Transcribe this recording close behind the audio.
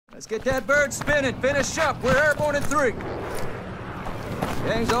Let's get that bird spinning. Finish up. We're airborne in 3.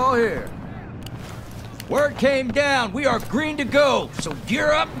 Gang's all here. Word came down. We are green to go. So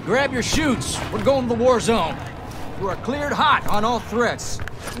gear up and grab your chutes. We're going to the war zone. You are cleared hot on all threats.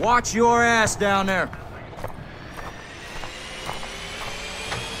 Watch your ass down there.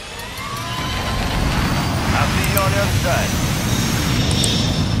 I'll see you on the other side.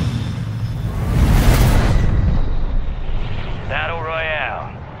 Battle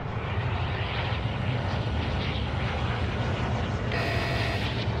Royale.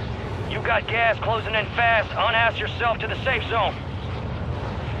 You got gas closing in fast. Unass yourself to the safe zone.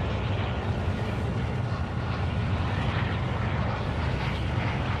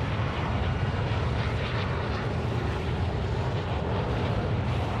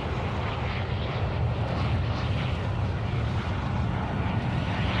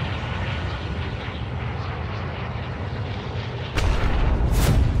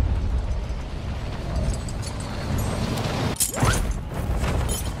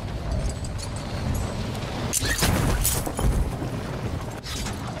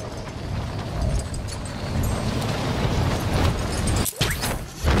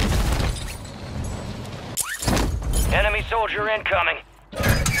 Enemy soldier incoming.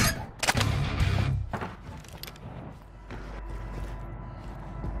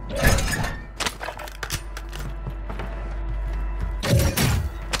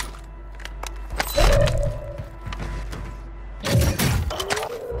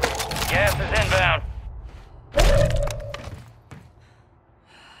 Gas is inbound.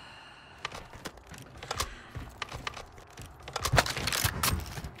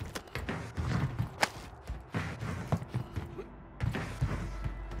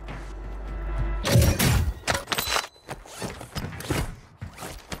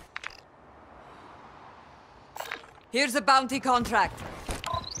 Here's a bounty contract.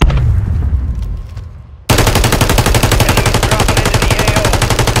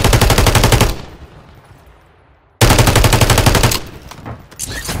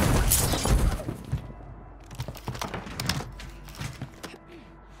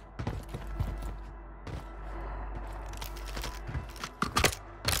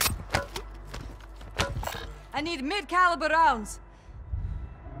 I need mid-caliber rounds.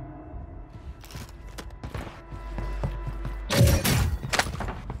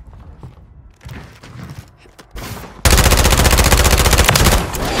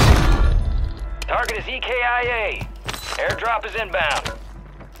 Target is EKIA. Airdrop is inbound.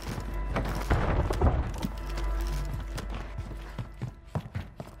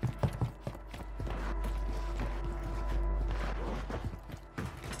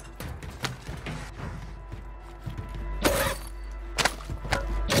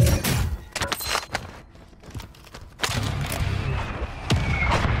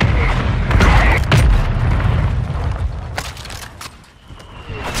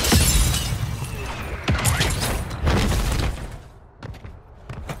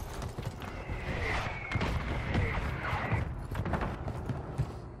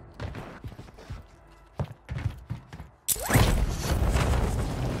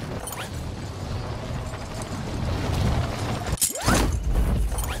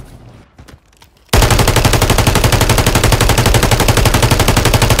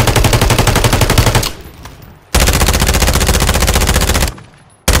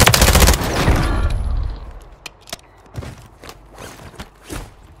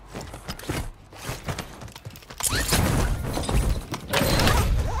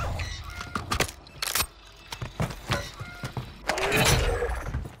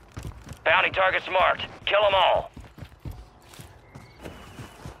 Bounty targets marked. Kill them all.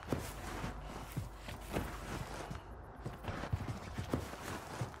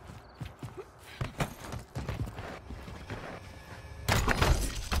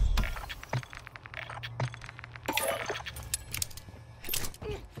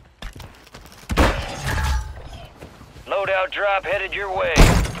 Loadout drop headed your way.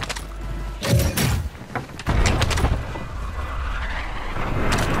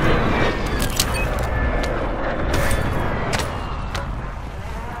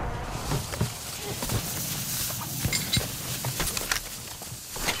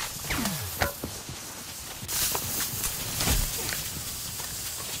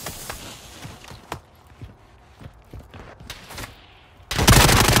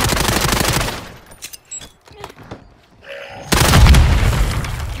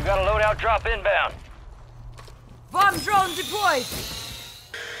 Drop inbound. Bomb drone deployed.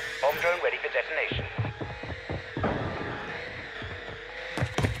 Bomb drone ready for detonation.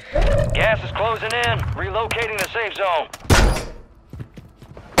 Gas is closing in. Relocating the safe zone.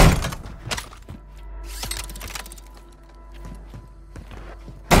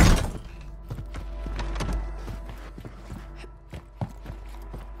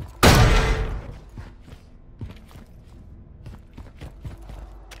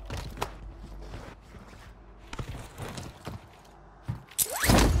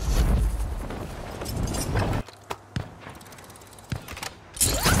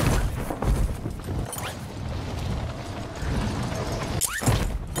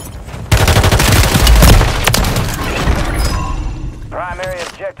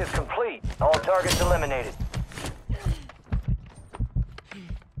 Objective complete. All targets eliminated.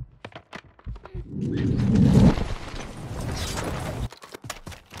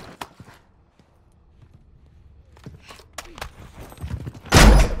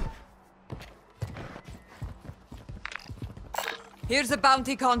 Here's a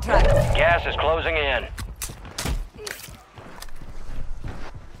bounty contract. Gas is closing in.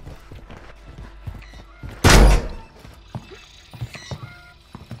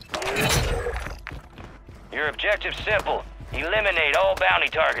 Your objective's simple. Eliminate all bounty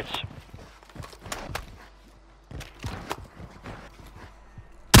targets.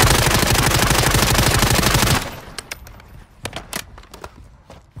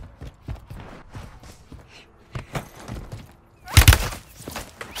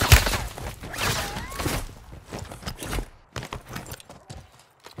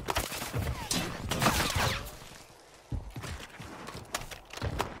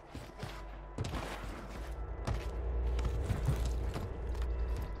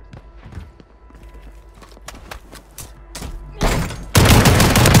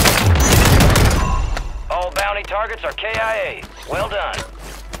 Bounty targets are KIA. Well done.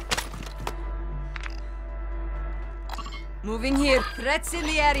 Moving here. Threats in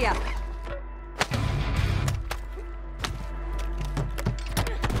the area.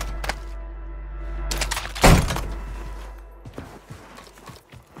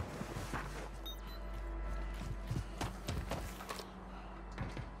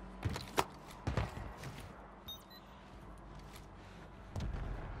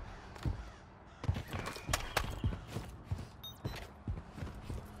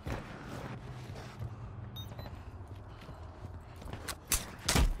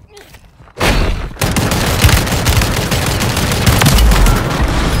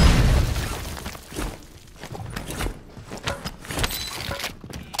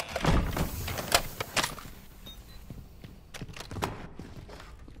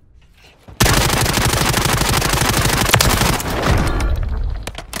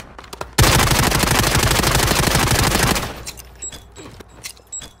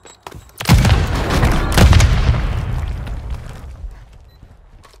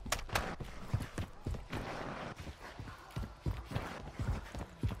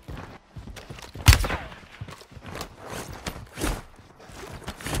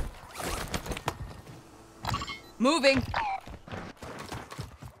 Moving.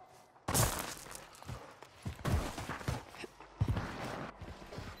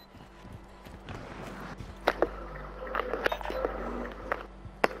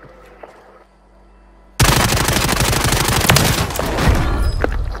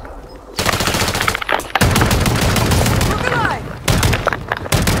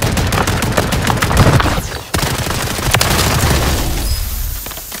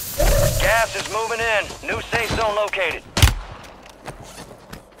 Gas is moving in. New safe zone located.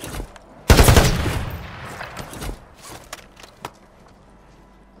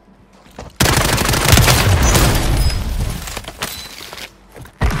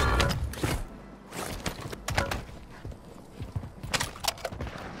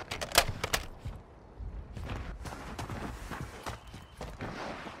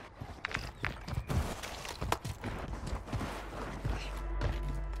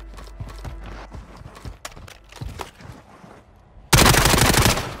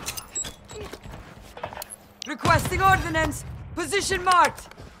 Requesting ordnance. Position marked.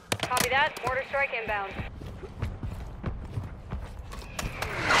 Copy that. Mortar strike inbound.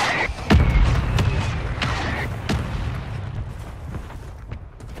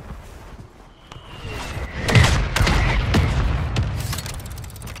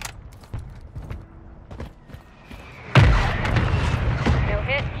 No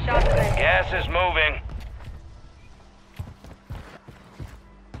hit. Shots missed. Gas is moving.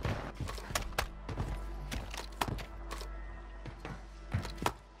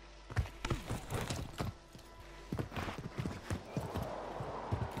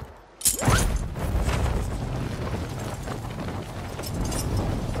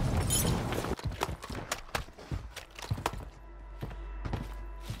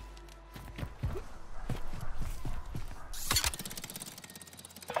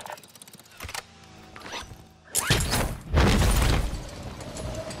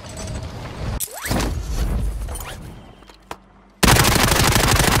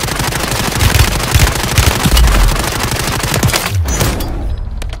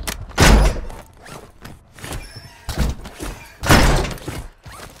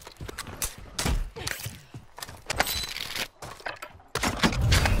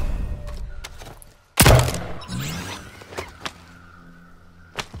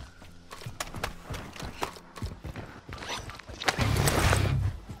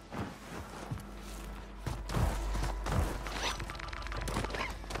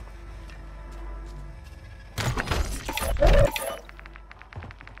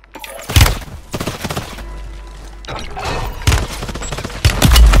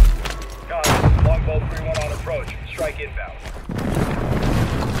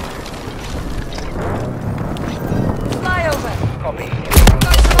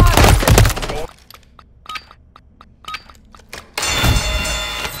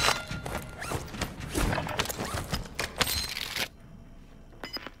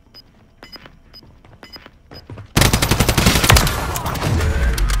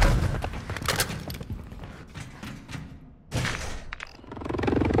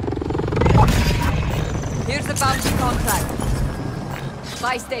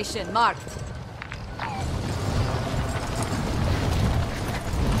 Buy station marked.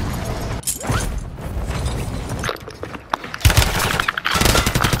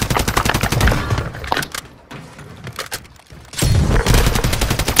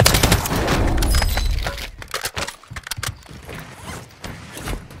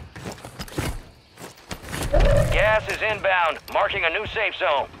 Gas is inbound, marking a new safe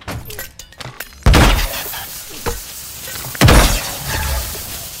zone.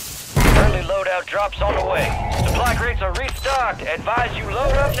 Friendly loadout drops on the way. Supply crates are restocked. Advise you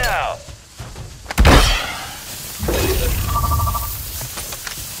load up now.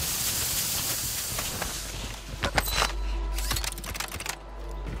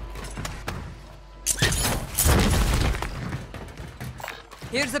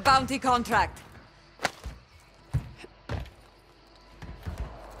 Here's a bounty contract.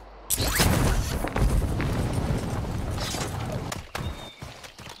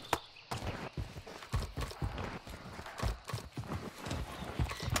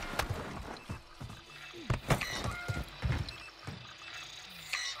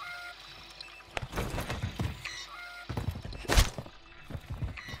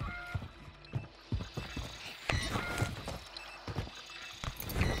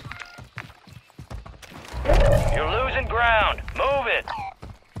 You're losing ground. Move it.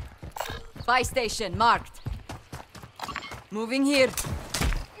 Buy station marked. Moving here.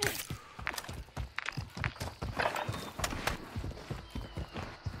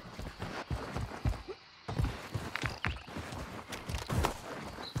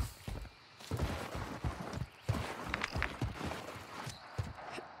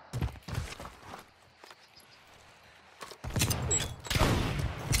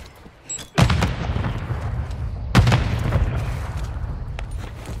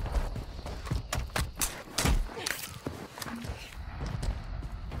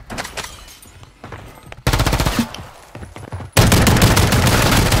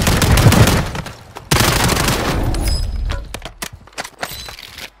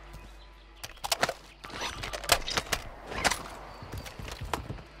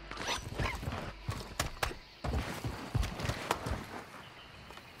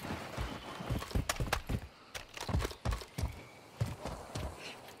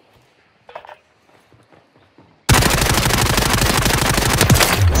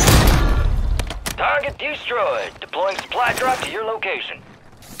 Target destroyed. Deploying supply drop to your location.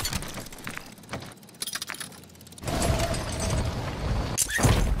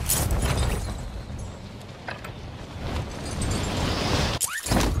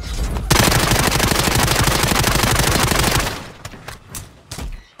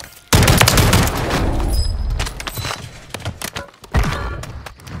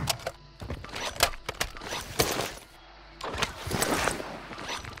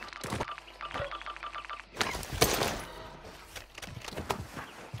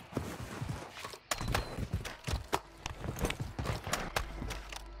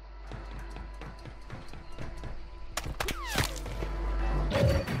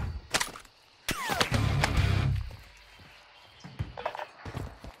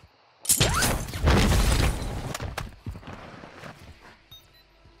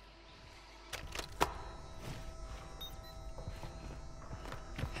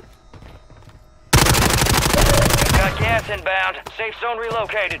 Gas inbound. Safe zone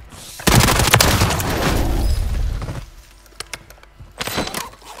relocated.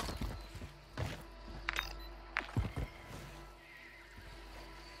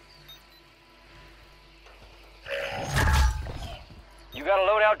 You got a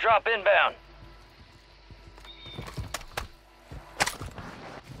loadout drop inbound.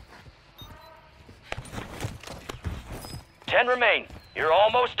 Ten remain. You're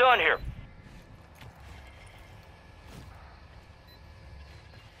almost done here.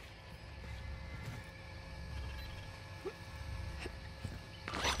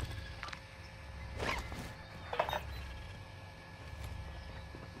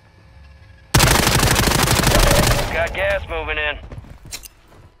 Got gas moving in.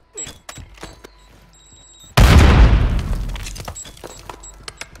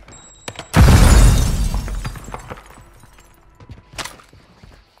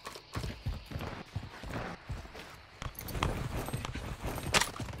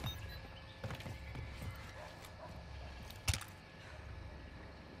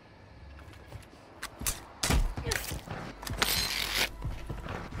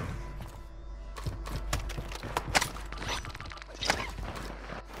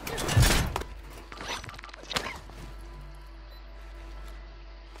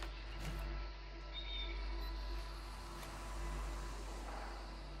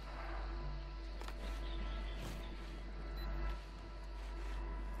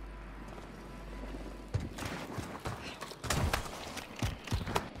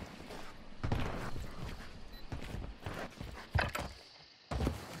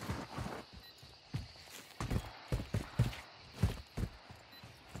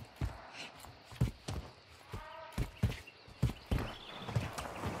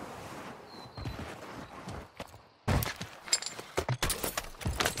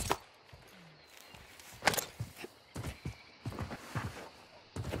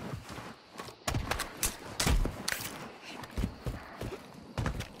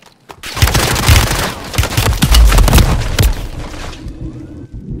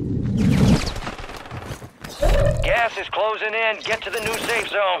 Gas is closing in. Get to the new safe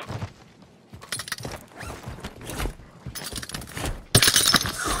zone.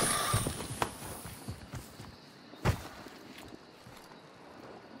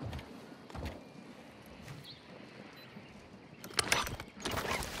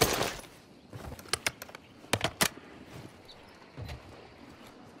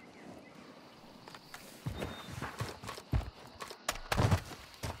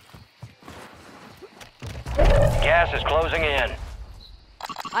 Gas is closing in.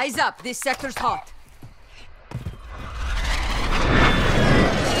 Eyes up, this sector's hot.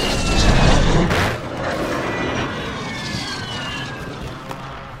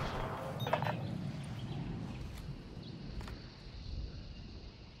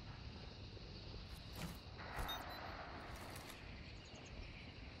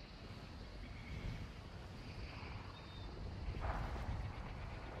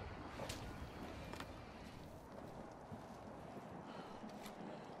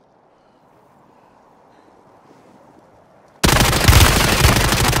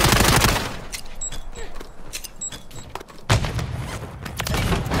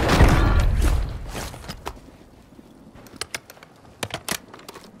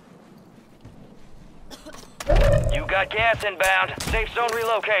 You got gas inbound. Safe zone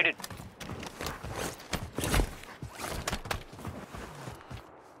relocated.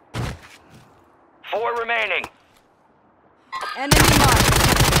 Four remaining. Enemy marked.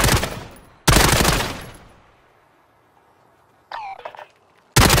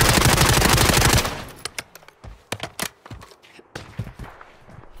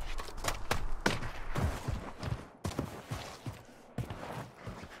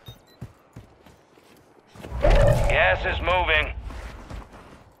 Gas is moving.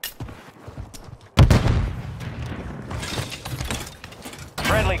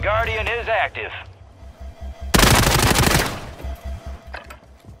 Friendly Guardian is active.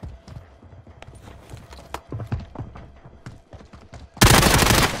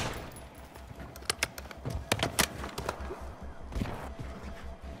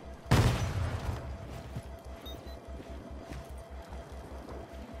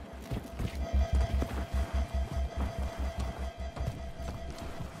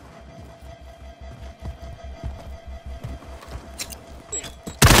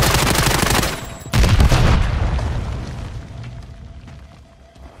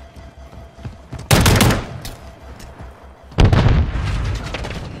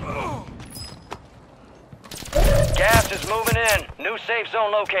 Gas is moving in. New safe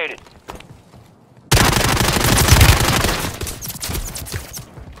zone located.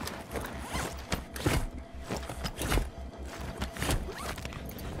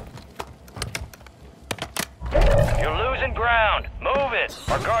 You're losing ground. Move it.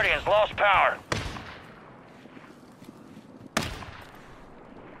 Our Guardian's lost power.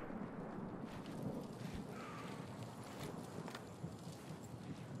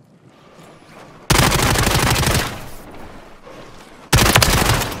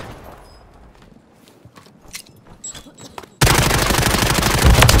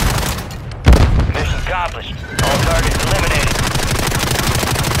 Accomplished. All targets eliminated.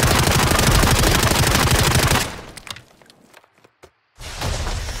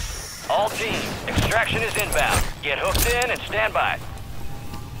 All teams, extraction is inbound. Get hooked in and stand by.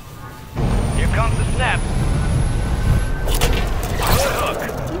 Here comes the snap. Good hook.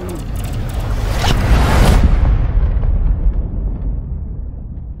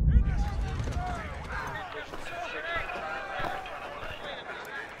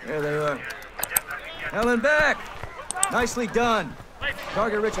 There they are. Helen back! Nicely done.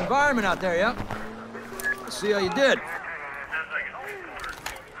 Target-rich environment out there, yep. Let's see how you did.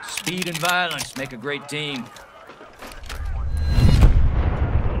 Speed and violence make a great team.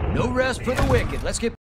 No rest for the wicked. Let's get